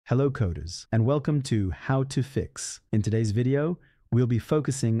Hello coders, and welcome to How to Fix. In today's video, we'll be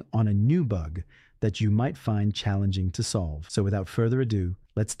focusing on a new bug that you might find challenging to solve. So without further ado,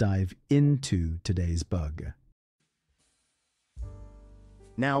 let's dive into today's bug.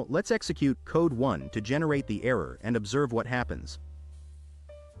 Now, let's execute code 1 to generate the error and observe what happens.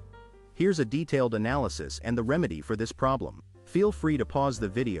 Here's a detailed analysis and the remedy for this problem. Feel free to pause the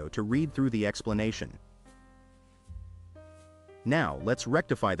video to read through the explanation. Now, let's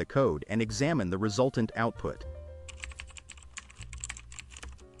rectify the code and examine the resultant output.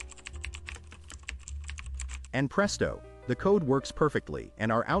 And presto, the code works perfectly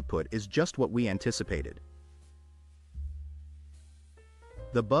and our output is just what we anticipated.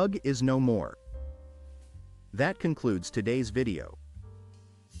 The bug is no more. That concludes today's video.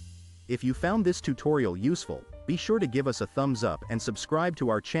 If you found this tutorial useful, be sure to give us a thumbs up and subscribe to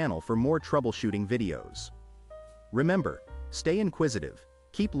our channel for more troubleshooting videos. Remember, stay inquisitive,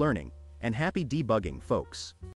 keep learning, and happy debugging, folks.